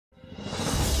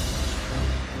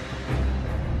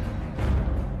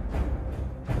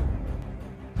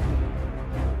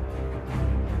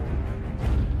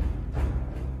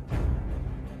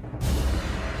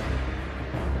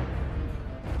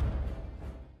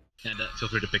And feel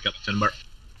free to pick up Finbar.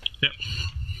 Yep.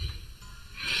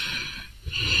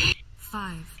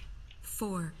 5,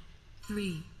 4,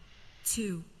 3,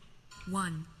 2,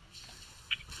 1.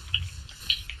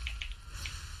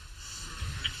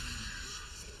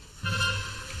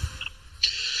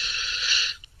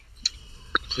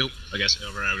 Oop, I guess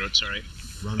over our road, sorry.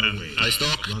 Run away. I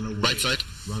stalk. Run away. Right side.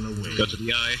 Run away. Go to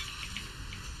the eye.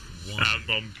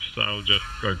 Bombs, I'll just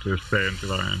going to stay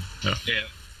until I am. Yeah. Yeah.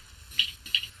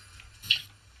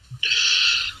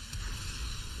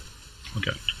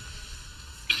 Okay.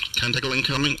 Tentacle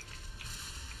incoming.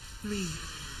 3,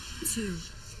 2,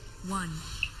 1.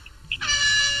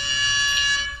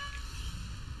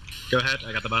 Go ahead,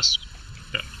 I got the bus.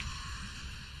 Yeah.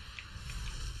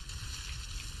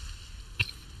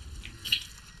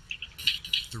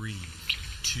 Three,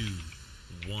 2,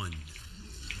 1.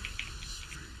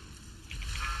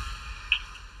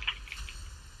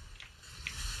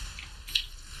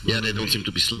 Yeah, they don't seem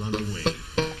to be slow. Run away.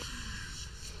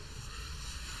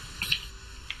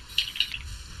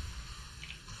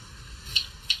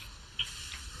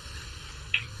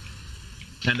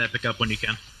 And pick up when you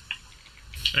can.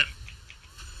 Yeah.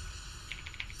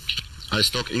 I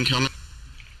stalk incoming.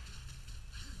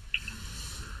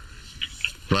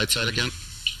 Right side again.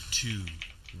 2,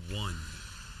 1.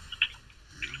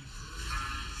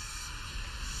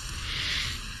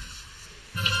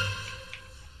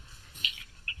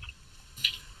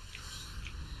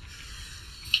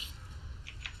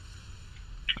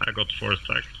 I got 4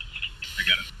 stacks. I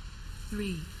got it.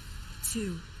 3,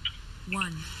 2,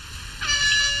 1.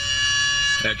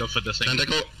 Yeah, go for the thing.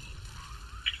 Tentacle.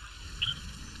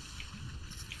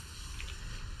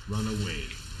 Run away.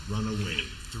 Run away.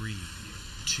 3,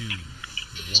 2,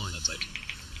 So 1. that's like,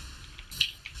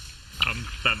 I'm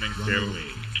standing Run still.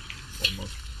 away.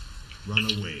 Almost.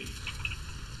 Run away.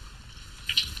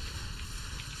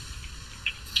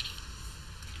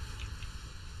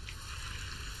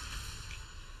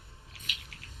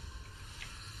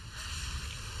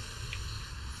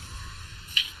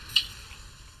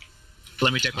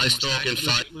 let me take one I more stalk stack. and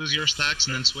fight. Lose your stacks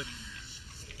and then switch.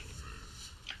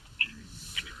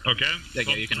 Okay. Yeah,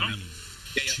 you can. No. Yeah,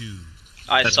 yeah. 2.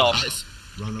 I That's saw. Nice.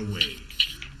 Run away.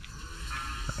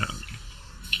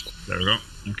 There we go.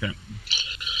 Okay.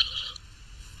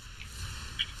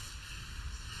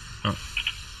 Oh,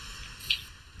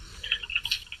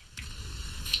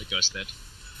 The ghost dead.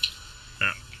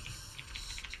 yeah.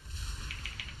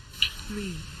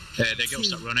 3, There you go,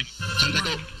 start running.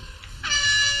 Tentacle. 1.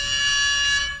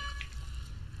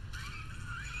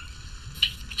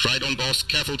 Right on boss.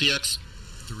 Careful, TX.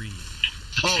 3.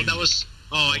 Oh, that was.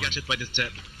 Oh, I got hit by the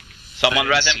tip. Someone I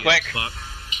res didn't him see it. quick. Fuck.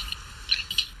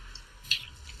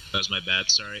 That was my bad,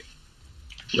 sorry.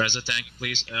 Res a tank,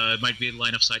 please. It might be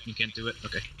line of sight and you can't do it.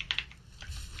 Okay.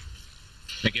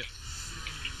 Thank you.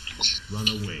 Run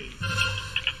away. Oh,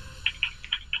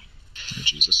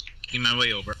 Jesus. Getting my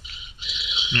way over.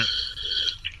 Yeah.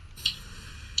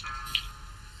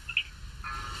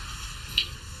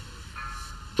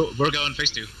 Oh, we're going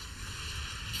phase 2.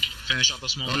 Finish off the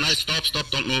small Oh, one. nice. Stop. Stop.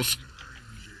 Don't move.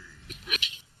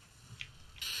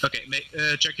 Okay,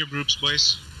 check your groups,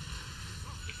 boys.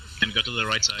 And go to the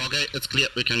right side. Okay, it's clear.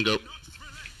 We can go.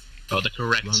 Oh, the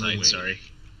correct Run side, away. sorry.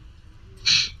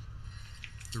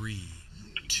 3,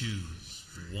 2,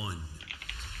 1.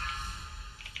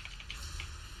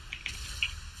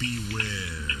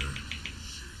 Beware.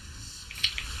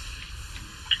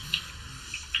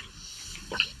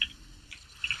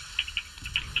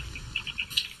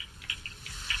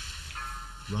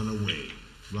 Run away.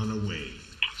 Run away.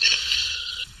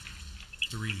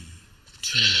 3,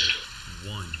 2,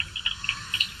 1.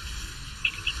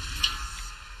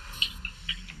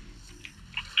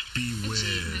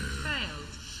 Beware. Failed.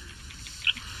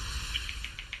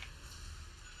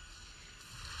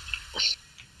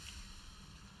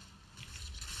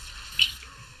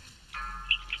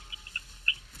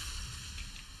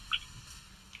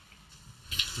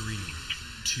 Three,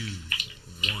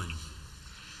 2, 1.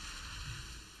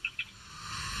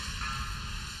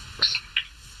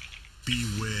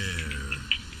 Beware.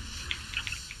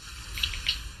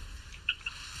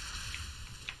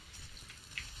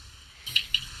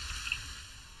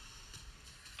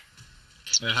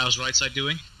 How's right side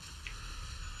doing?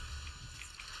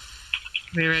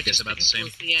 We're Guess just about the getting same.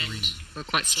 towards the end. 3, We're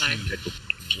quite slow.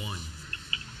 1.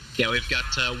 Yeah, we've got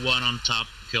one on top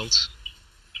killed.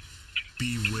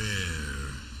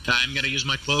 Beware. I'm gonna use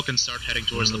my cloak and start heading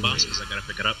towards the boss because I gotta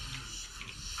pick it up.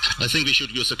 I think we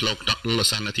should use a cloak. The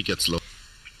sanity gets low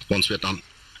once we're done.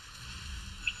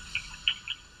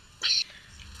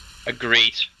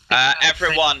 Agreed.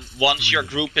 Everyone, once your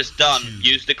group is done,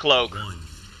 use the cloak. 1.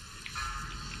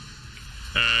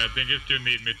 Dingus, do you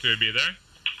need me to be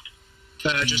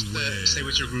there? Just stay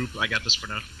with your group. I got this for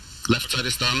now. Left side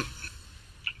is done.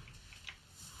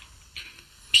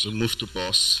 So move to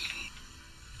boss.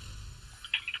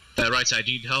 Right side,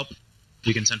 you need help?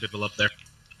 You can send people up there.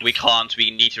 We can't,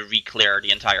 we need to re-clear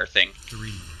the entire thing.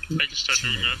 3. I can start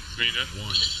doing that.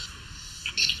 1.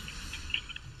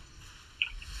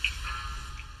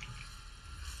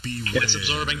 Beware. Yeah, it's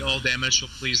absorbing all damage, so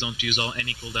please don't use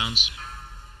any cooldowns.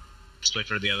 Just wait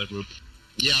for the other group.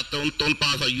 Yeah, don't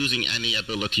bother using any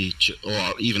ability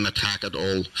or even attack at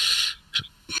all.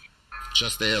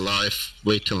 Just stay alive.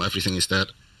 Wait till everything is dead.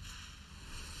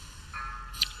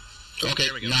 Okay,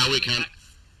 there we go. now we can.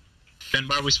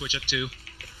 Benbar, we switch up to.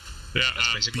 Yeah,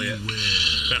 That's basically it.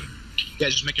 Beware. Yeah,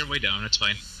 just make your way down, it's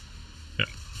fine. Yeah.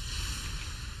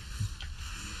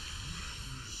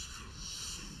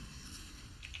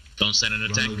 Don't send an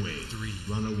attack. Run away. 3.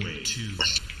 Run away. 2.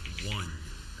 1.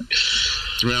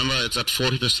 Remember, it's at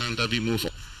 40% that we move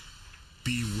on.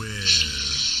 Beware.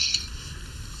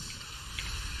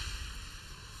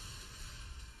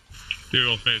 Do you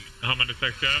want me? How many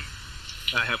attacks do you have?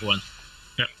 I have one.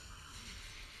 Yeah,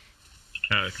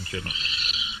 I can see that.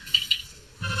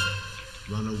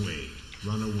 Run away.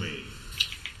 Run away.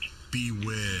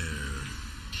 Beware.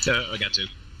 I got two.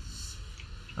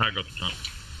 I got the jump.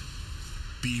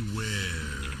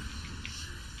 Beware.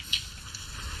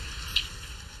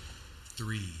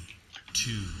 3.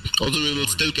 2. Also, we will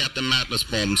still get the madness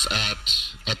bombs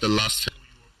at the last phase.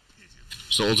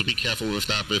 So also be careful with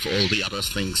that, with all the other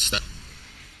things.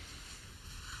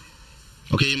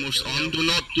 Okay, he moves on. Do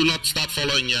not start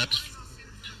following yet.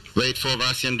 Wait for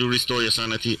Vasian to restore your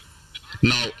sanity.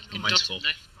 Now. Mine's full.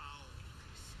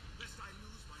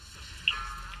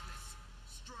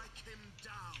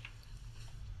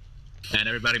 And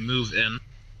everybody move in.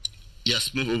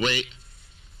 Yes, move away.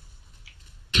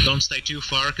 Don't stay too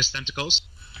far, because tentacles.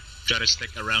 Try to stick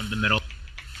around the middle.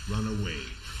 Run away.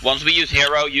 Once we use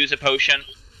hero, use a potion.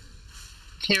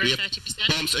 Hero We have 30%.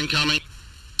 bombs incoming.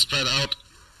 Spread out.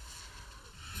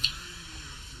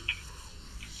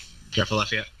 Careful,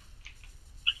 Lafayette.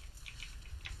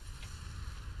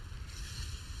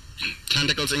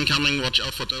 Tentacles incoming. Watch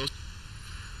out for those.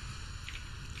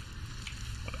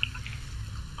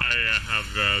 I have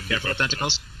Careful,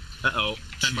 tentacles. Uh-oh.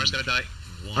 Tenbar's gonna die.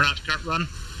 Or not, can't run.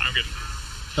 I'm good.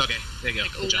 Okay, there you go.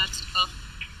 Like all Good job. that stuff.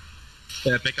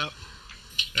 Pick up.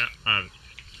 Yeah, I have it.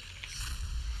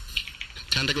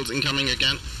 Tentacles incoming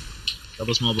again.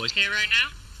 Double small boys. Hero now.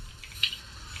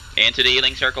 Into the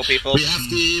healing circle, people. We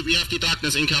have the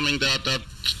darkness incoming that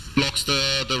blocks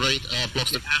the raid.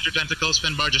 Blocks the. After tentacles,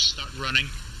 Finbar, just start running.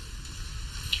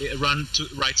 Run to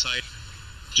right side.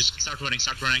 Just start running,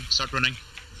 start running, start running.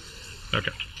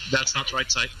 Okay. That's not right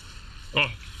side. Oh,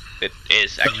 It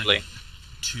is, actually.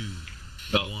 2.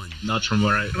 Well, 1. not from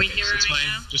where I... we Okay, so it's heroing fine.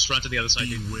 now? Just run to the other side.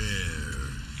 dude.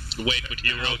 Beware. Wait with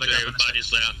hero I'll till pick up in a everybody's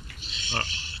there.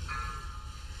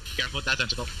 Careful with that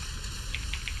tentacle.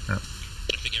 I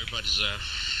think everybody's there.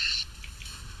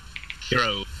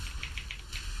 Hero.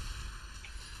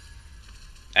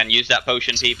 And use that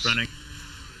potion, peeps. Running.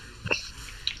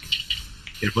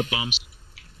 Get foot bombs.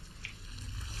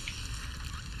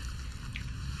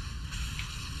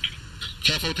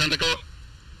 Careful, tentacle.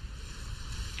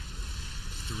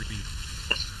 3.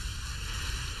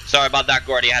 Sorry about that,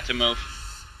 Gordy. I had to move.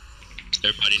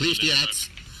 Everybody's Leave the there.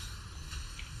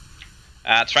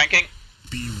 ads. Tranking.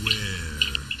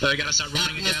 Beware. I gotta start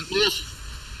running again.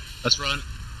 Let's run.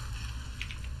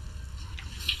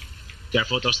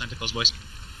 Careful with those tentacles, boys.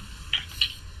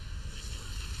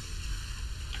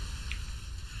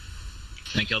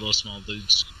 And kill those small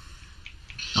dudes.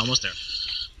 Almost there.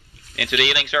 Into the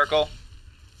healing circle.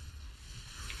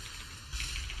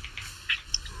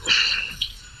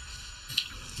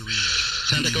 3.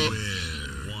 Tentacle.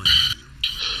 Beware. 1.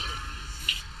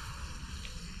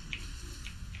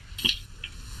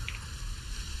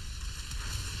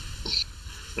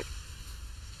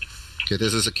 Okay,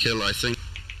 this is a kill, I think.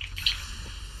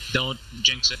 Don't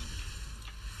jinx it.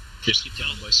 Just keep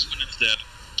going, boys. When it's dead,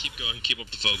 keep going, keep up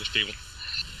the focus, people.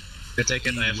 I take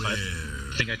it, I have 5.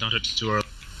 Beware. I think I don't hit too early.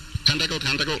 Tentacle,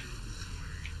 tentacle.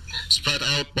 Spread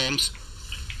out bombs.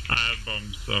 I have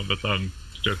bombs, so but I'm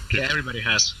just keep. Yeah, everybody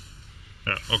has.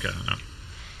 Yeah, okay. Yeah.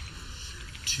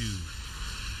 2.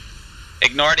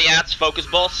 Ignore the ads. Focus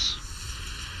boss.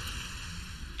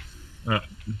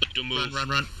 Do move.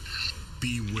 Run.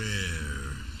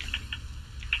 Beware.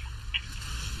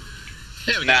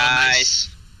 There we go.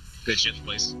 Nice. Good shit,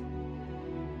 boys.